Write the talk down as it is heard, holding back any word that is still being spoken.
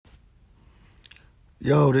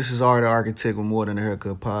Yo, this is Art the Architect with More Than a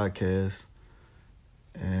Haircut podcast.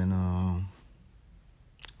 And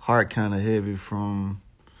heart kind of heavy from,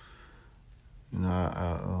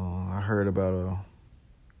 I heard about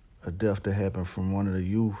a death that happened from one of the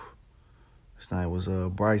youth. His name was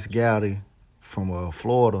Bryce Gowdy from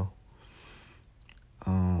Florida.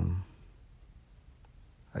 I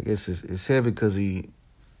guess it's heavy because he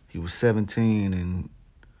was 17 and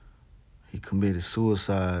he committed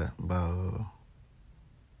suicide by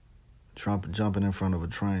jumping in front of a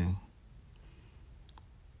train.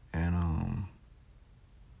 And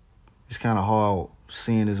it's kind of hard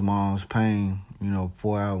seeing his mom's pain,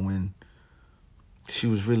 pour out when she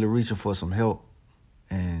was really reaching for some help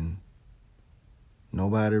and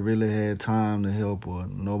nobody really had time to help or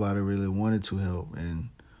nobody really wanted to help. And,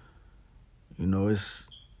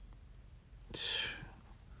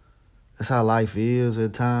 that's how life is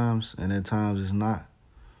at times, and at times it's not,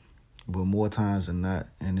 but more times than not.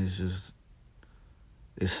 And it's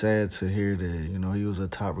sad to hear that, he was a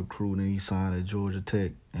top recruit and he signed at Georgia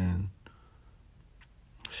Tech. And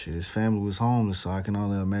his family was homeless, so I can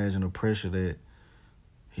only imagine the pressure that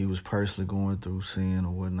he was personally going through, seeing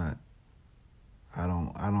or whatnot. I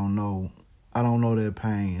don't know that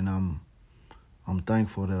pain, and I'm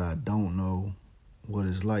thankful that I don't know what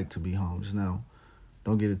it's like to be homeless. Now,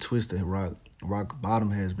 don't get it twisted, rock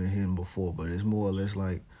bottom has been hidden before, but it's more or less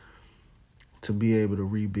like to be able to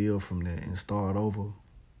rebuild from that and start over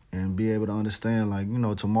and be able to understand,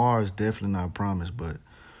 tomorrow is definitely not promised, but,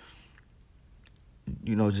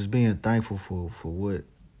 just being thankful for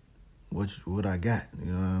what I got,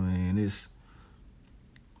 you know what I mean?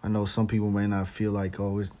 I know some people may not feel like,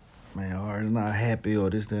 it's not happy or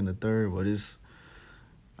this, that, and the third, but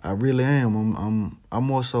I really am. I'm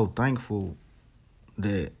more so thankful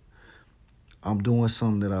that I'm doing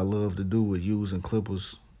something that I love to do with using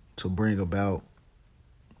clippers to bring about,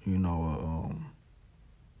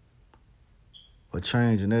 a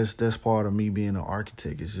change. And that's part of me being an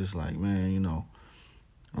architect. It's just like, man,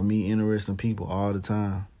 I meet interesting people all the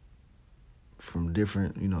time from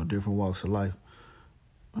different walks of life.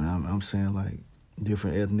 And I'm saying like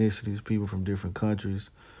different ethnicities, people from different countries,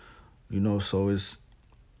 so it's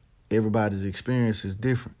everybody's experience is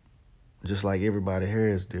different. Just like everybody's hair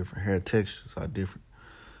is different, hair textures are different.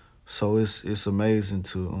 So it's amazing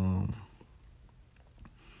to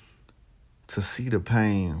see the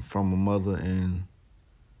pain from a mother and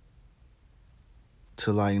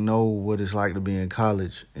to know what it's like to be in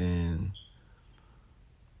college and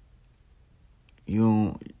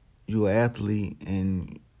you're an athlete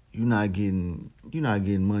and you're not getting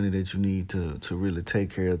money that you need to really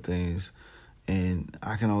take care of things. And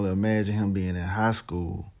I can only imagine him being in high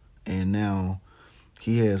school and now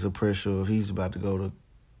he has a pressure of he's about to go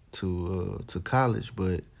to college,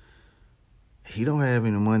 but he don't have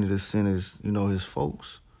any money to send his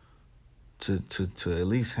folks to at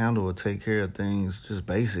least handle or take care of things, just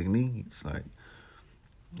basic needs. Like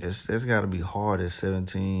that's got to be hard at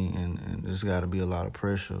 17, and there's got to be a lot of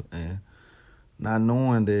pressure. And not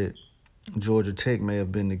knowing that Georgia Tech may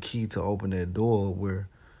have been the key to open that door where,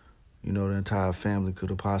 the entire family could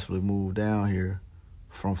have possibly moved down here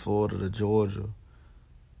from Florida to Georgia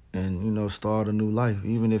and, start a new life,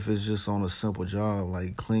 even if it's just on a simple job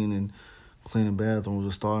like cleaning bathrooms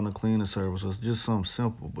or starting a cleaning service. It's just something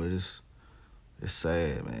simple, but it's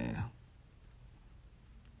sad, man.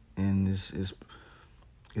 And it's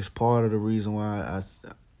part of the reason why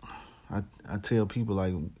I tell people,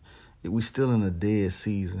 like, we still in a dead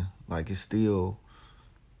season. Like, it's still,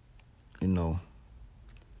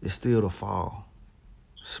 it's still the fall.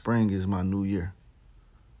 Spring is my new year.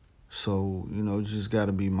 So, you just got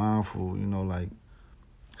to be mindful,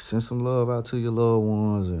 send some love out to your loved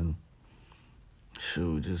ones and,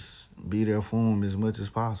 just be there for them as much as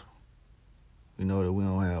possible. We know that we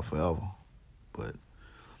don't have forever, but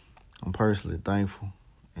I'm personally thankful.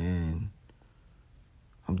 And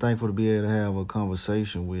I'm thankful to be able to have a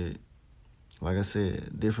conversation with, like I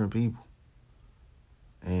said, different people.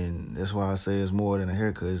 And that's why I say it's more than a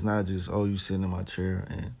haircut. It's not just, you sitting in my chair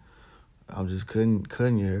and I'm just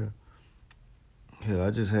cutting your hair. Hell,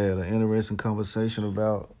 I just had an interesting conversation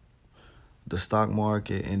about the stock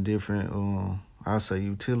market and different, I say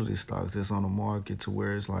utility stocks that's on the market, to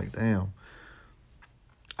where it's like, damn,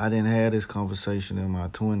 I didn't have this conversation in my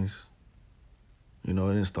 20s. It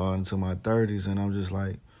didn't start until my 30s, and I'm just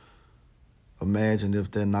like, imagine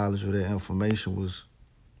if that knowledge or that information was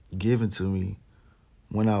given to me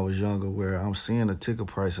when I was younger, where I'm seeing a ticker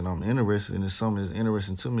price and I'm interested in something that's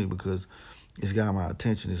interesting to me because it's got my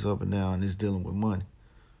attention, it's up and down, and it's dealing with money.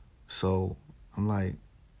 So I'm like,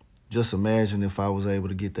 just imagine if I was able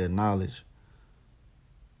to get that knowledge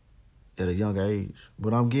at a young age.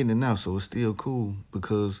 But I'm getting it now, so it's still cool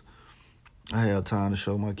because I have time to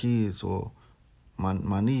show my kids or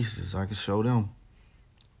my nieces. I can show them.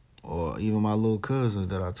 Or even my little cousins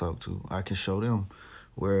that I talk to, I can show them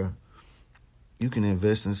where you can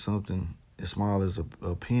invest in something as small as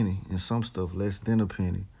a penny, and some stuff less than a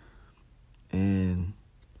penny, and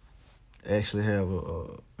actually have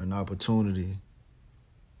an opportunity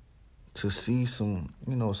to see some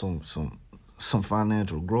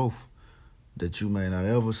financial growth that you may not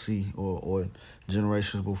ever see or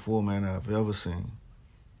generations before may not have ever seen.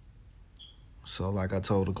 So like I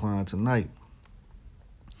told the client tonight,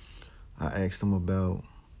 I asked him about,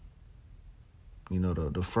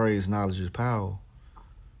 the phrase knowledge is power.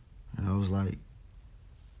 And I was like,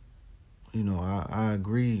 I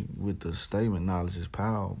agree with the statement knowledge is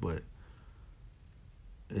power, but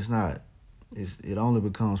it's not. It only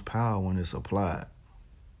becomes power when it's applied.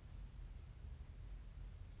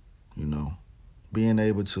 Being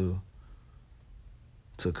able to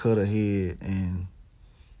cut a head and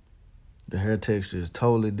the hair texture is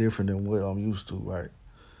totally different than what I'm used to, right?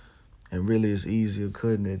 And really it's easier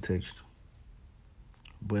cutting that texture.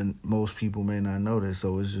 But most people may not know that,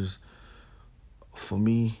 so it's just, for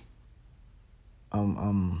me, I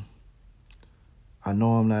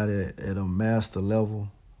know I'm not at a master level.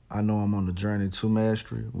 I know I'm on the journey to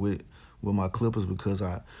mastery with my clippers because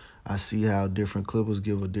I see how different clippers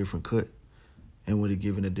give a different cut. And when they're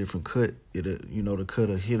giving a different cut, the cut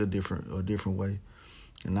will hit a different way.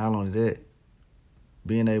 And not only that,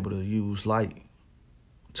 being able to use light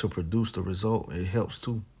to produce the result, it helps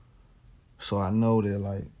too. So I know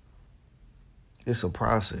that it's a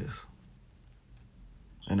process.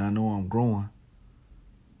 And I know I'm growing.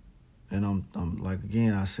 And I'm like,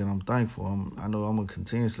 again, I said I'm thankful. I know I'm gonna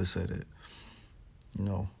continuously say that.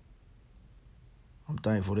 I'm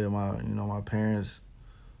thankful that my parents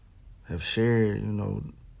have shared,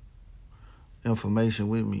 information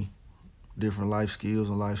with me, different life skills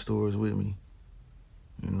and life stories with me,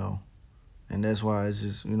 And that's why it's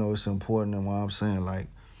just, it's important, and why I'm saying,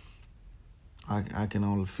 I can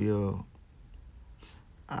only feel,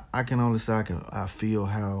 I can only say I feel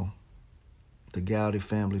how the Gowdy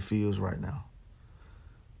family feels right now.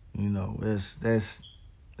 That's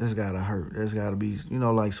gotta hurt. That's gotta be,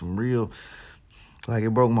 some real,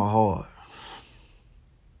 it broke my heart,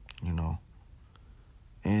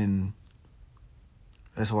 And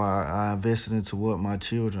that's why I invested into what my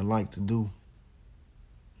children like to do.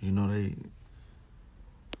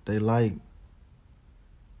 They like,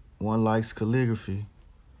 one likes calligraphy,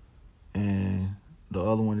 and the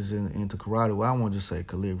other one is into karate. Well, I won't just say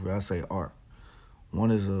calligraphy, I say art.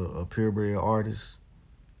 One is a purebred artist,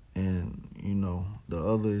 and, the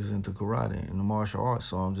other is into karate and the martial arts.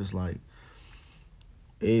 So I'm just like,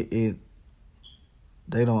 they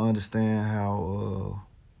don't understand how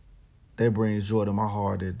that brings joy to my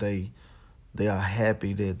heart that they are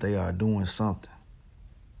happy that they are doing something.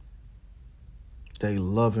 They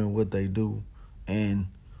loving what they do. And,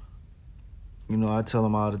 I tell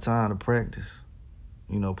them all the time to practice.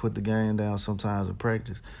 Put the game down sometimes to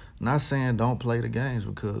practice. Not saying don't play the games,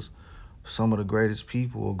 because some of the greatest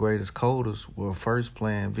people or greatest coders were first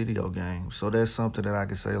playing video games. So that's something that I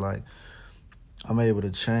can say, I'm able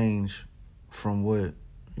to change from what,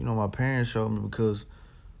 my parents showed me, because,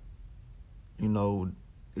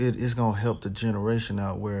 it's going to help the generation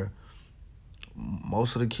out where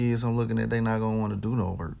most of the kids I'm looking at, they not going to want to do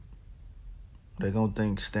no work. They're going to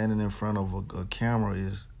think standing in front of a camera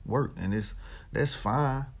is work, and that's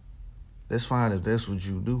fine. That's fine if that's what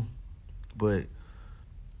you do. But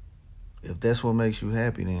if that's what makes you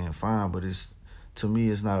happy, then fine. But to me,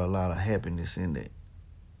 it's not a lot of happiness in that.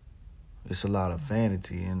 It's a lot of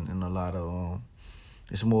vanity and a lot of,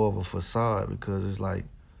 it's more of a facade, because it's like,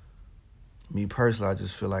 me personally, I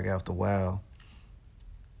just feel like after a while,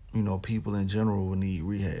 people in general will need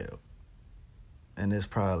rehab. And that's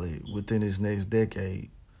probably within this decade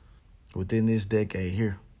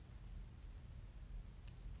here.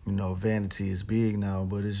 Vanity is big now,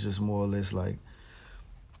 but it's just more or less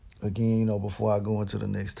again, before I go into the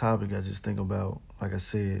next topic, I just think about, like I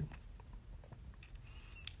said,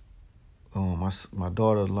 my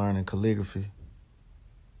daughter learning calligraphy,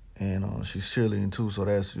 and she's cheerleading too, so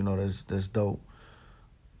that's dope.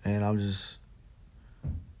 And I'm just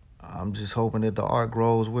hoping that the art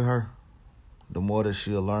grows with her. The more that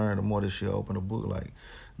she'll learn, the more that she'll open the book. It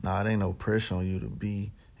ain't no pressure on you to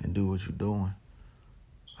be and do what you're doing.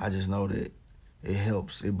 I just know that it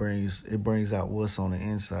helps. It brings out what's on the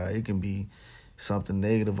inside. It can be something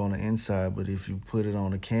negative on the inside, but if you put it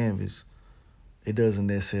on the canvas, it doesn't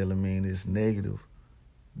necessarily mean it's negative.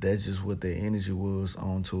 that's just what their energy was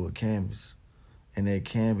onto a canvas. And that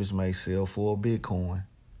canvas may sell for a Bitcoin.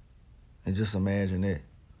 And just imagine that.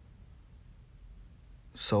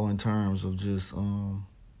 So in terms of just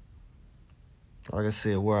like I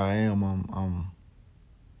said, where I am,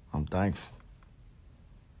 I'm thankful.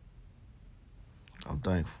 I'm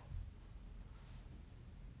thankful.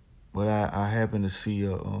 But I happened to see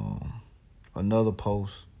another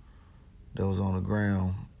post that was on the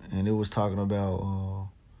ground, and it was talking about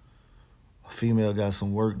a female got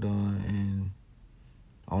some work done and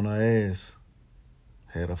on her ass,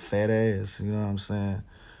 had a fat ass, you know what I'm saying?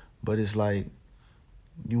 But it's like,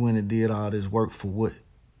 you went and did all this work for what?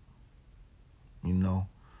 You know?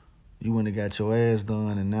 You went and got your ass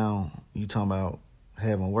done, and now you talking about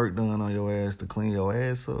having work done on your ass to clean your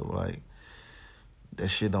ass up. Like, that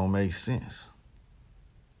shit don't make sense.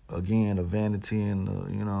 Again, the vanity and the,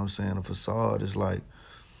 you know what I'm saying, the facade is like,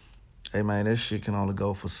 hey man, that shit can only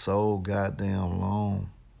go for so goddamn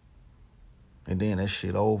long. And then that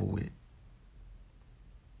shit over with.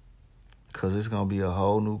 Cause it's gonna be a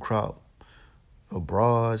whole new crop of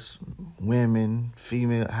broads, women,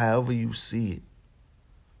 female, however you see it.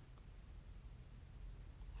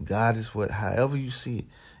 God is what, however you see it,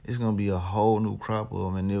 it's gonna be a whole new crop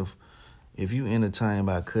of them. And if you entertain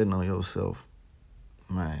by cutting on yourself,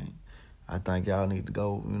 man, I think y'all need to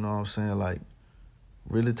go, you know what I'm saying, like,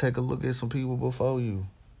 really take a look at some people before you.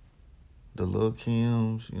 The Lil'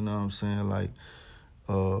 Kims, you know what I'm saying, like,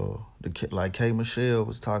 like K. Michelle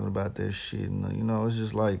was talking about that shit, and you know, it's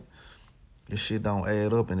just like, this shit don't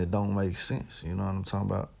add up and it don't make sense, you know what I'm talking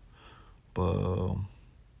about? But,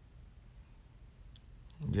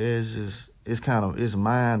 yeah, it's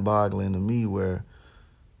mind-boggling to me, where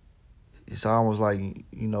it's almost like,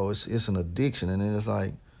 you know, it's an addiction, and then it's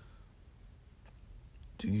like,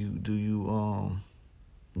 do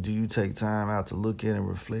you take time out to look at and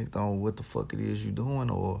reflect on what the fuck it is you doing,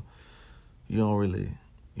 or you don't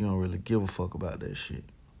really give a fuck about that shit?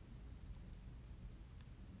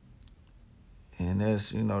 And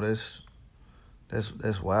that's, you know, that's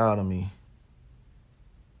wild to me.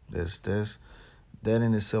 That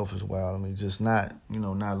in itself is wild to me. Just not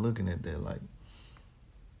looking at that, like.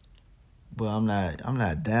 But I'm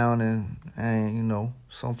not downing. And, you know,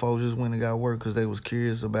 some folks just went and got work because they was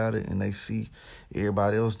curious about it and they see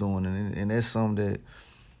everybody else doing it. And that's something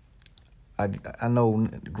that I know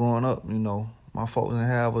growing up, you know, my folks didn't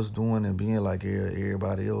have us doing and being like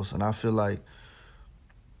everybody else. And I feel like,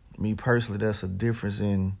 me personally, that's a difference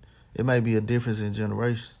it may be a difference in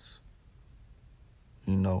generations,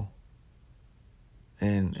 you know.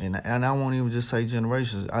 And I won't even just say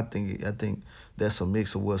generations. I think that's a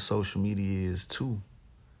mix of what social media is too,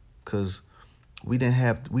 because we didn't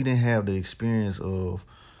have the experience of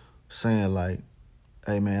saying like,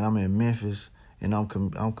 hey man, I'm in Memphis and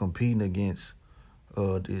I'm competing against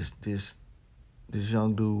this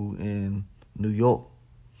young dude in New York,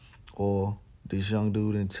 or this young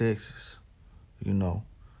dude in Texas. You know,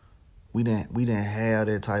 we didn't have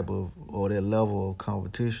that type of, or that level of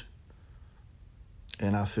competition.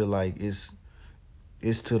 And I feel like it's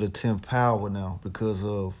to the 10th power now because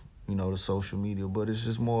of, you know, the social media. But it's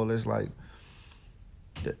just more or less like,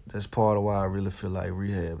 that's part of why I really feel like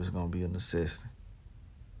rehab is going to be a necessity.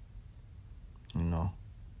 You know,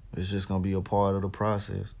 it's just going to be a part of the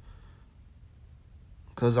process.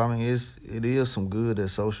 Because, I mean, it is some good that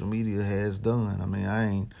social media has done. I mean,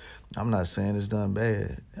 I'm not saying it's done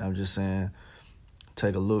bad. I'm just saying,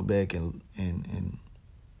 take a look back and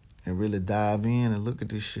really dive in and look at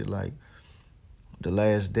this shit. Like, the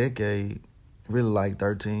last decade, really like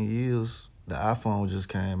 13 years, the iPhone just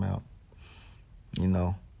came out. You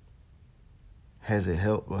know, has it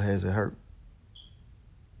helped or has it hurt?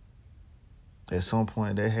 At some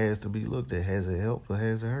point, that has to be looked at. Has it helped or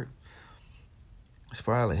has it hurt? It's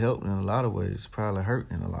probably helped in a lot of ways. It's probably hurt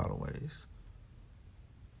in a lot of ways.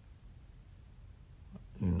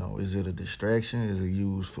 You know, is it a distraction? Is it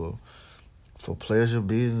used for pleasure,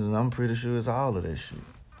 business? I'm pretty sure it's all of that shit.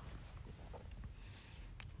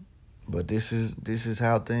 But this is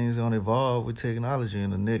how things gonna evolve with technology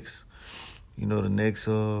in the next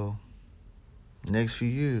few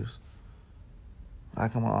years. I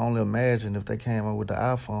can only imagine if they came up with the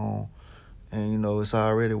iPhone and, you know, it's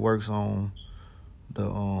already works on the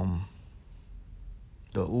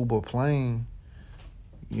Uber plane.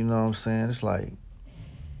 You know what I'm saying? It's like,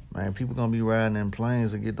 man, people gonna be riding in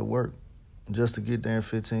planes to get to work just to get there in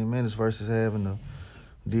 15 minutes versus having to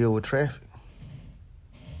deal with traffic.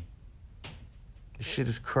 This shit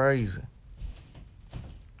is crazy.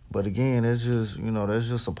 But again, that's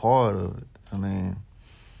just a part of it. I mean,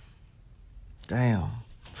 damn,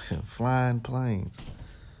 flying planes.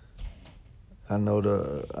 I know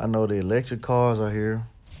the electric cars are here,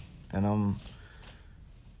 and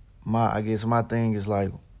I guess my thing is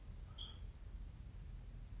like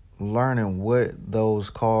learning what those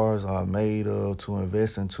cars are made of to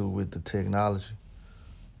invest into with the technology.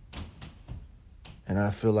 And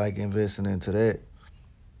I feel like investing into that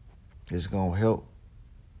is gonna help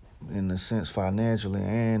in a sense financially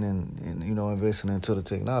and in investing into the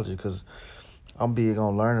technology, because I'm big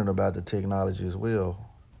on learning about the technology as well.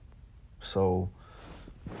 So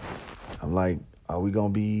I'm like, are we gonna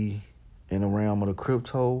be in the realm of the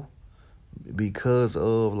crypto? Because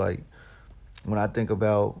of like when I think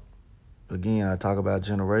about, again, I talk about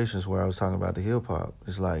generations where I was talking about the hip hop.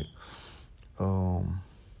 It's like, how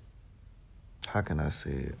can I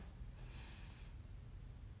say it?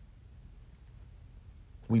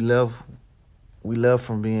 We left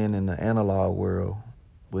from being in the analog world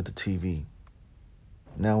with the TV.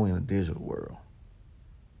 Now we're in the digital world.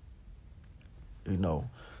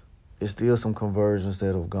 It's still some conversions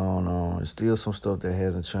that have gone on. It's still some stuff that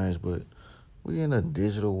hasn't changed, but we're in a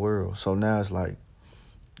digital world. So now it's like,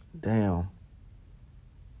 damn,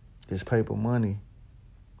 this paper money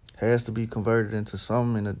has to be converted into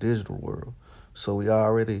something in the digital world. So we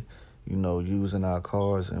already, using our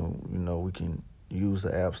cards, and, we can use the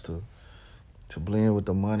apps to blend with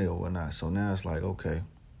the money or whatnot. So now it's like, okay,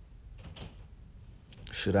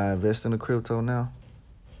 should I invest in the crypto now?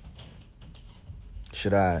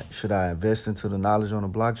 Should I invest into the knowledge on the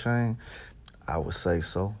blockchain? I would say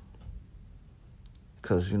so.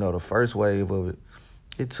 Because, the first wave of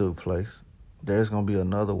it took place. There's going to be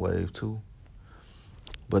another wave too.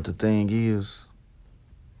 But the thing is,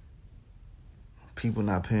 people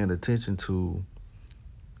not paying attention to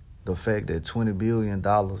the fact that $20 billion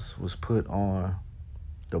was put on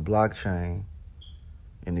the blockchain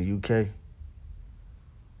in the UK.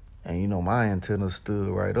 And, my antenna stood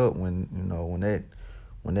right up when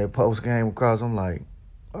that post came across. I'm like,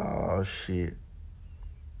 oh, shit.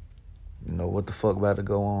 What the fuck about to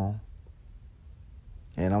go on?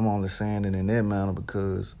 And I'm only saying it in that manner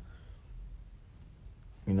because,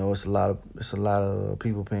 it's a lot of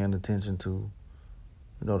people paying attention to,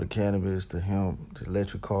 the cannabis, the hemp, the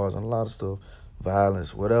electric cars, and a lot of stuff,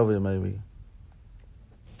 violence, whatever it may be.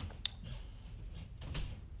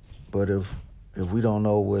 But if we don't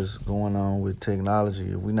know what's going on with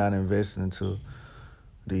technology, if we're not investing into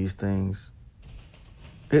these things,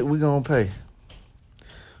 we're going to pay.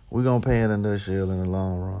 We're going to pay in a nutshell in the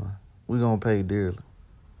long run. We're going to pay dearly.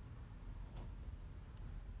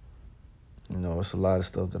 It's a lot of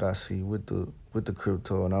stuff that I see with the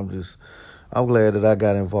crypto, and I'm glad that I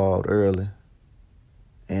got involved early.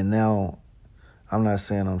 And now, I'm not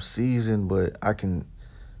saying I'm seasoned, but I can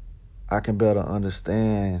better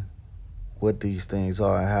understand what these things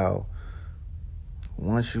are and how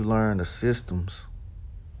once you learn the systems,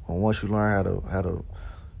 or once you learn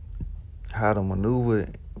how to maneuver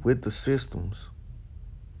with the systems,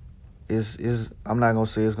 I'm not gonna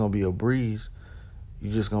say it's gonna be a breeze.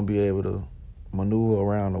 You're just gonna be able to maneuver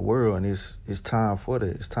around the world, and it's time for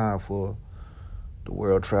that. It's time for the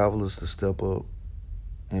world travelers to step up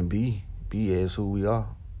and be as who we are.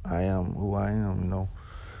 I am who I am,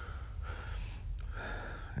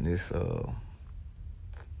 And it's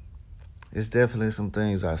definitely some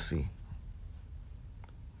things I see,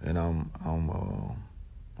 and I'm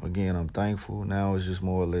thankful. Now it's just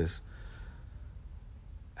more or less,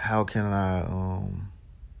 how can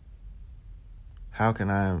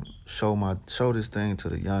I show this thing to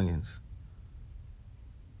the youngins,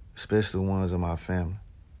 especially the ones in my family,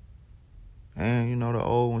 and the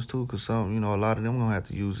old ones too, because a lot of them gonna have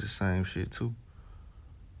to use the same shit too.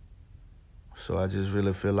 So I just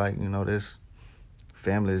really feel like this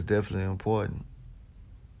family is definitely important.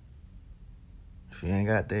 If you ain't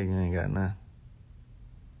got that, you ain't got nothing.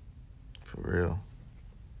 For real.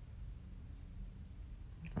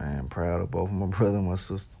 Man, I'm proud of both my brother and my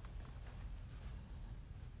sister.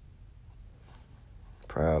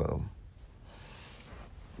 Proud of them.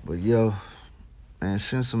 But yo, man,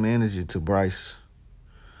 send some energy to Bryce's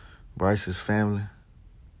family.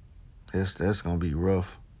 That's gonna be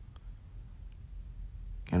rough.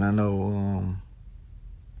 And I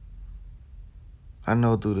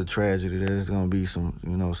know through the tragedy there's gonna be some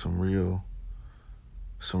real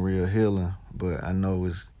healing, but I know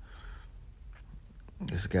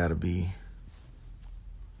that's gotta be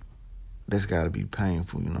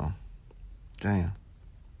painful, Damn.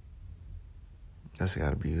 That's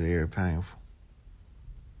gotta be very painful.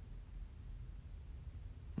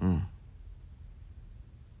 And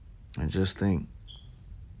just think,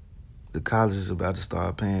 the college is about to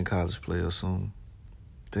start paying college players soon.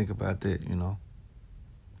 Think about that,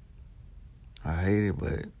 I hate it,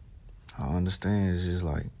 but I understand. It's just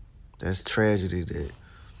like, that's tragedy that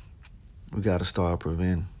we got to start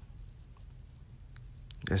preventing.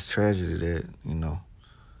 That's tragedy that,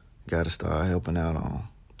 got to start helping out on.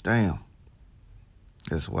 Damn.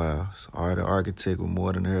 That's wild. It's Art the Architect with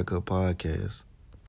More Than a Haircut podcast.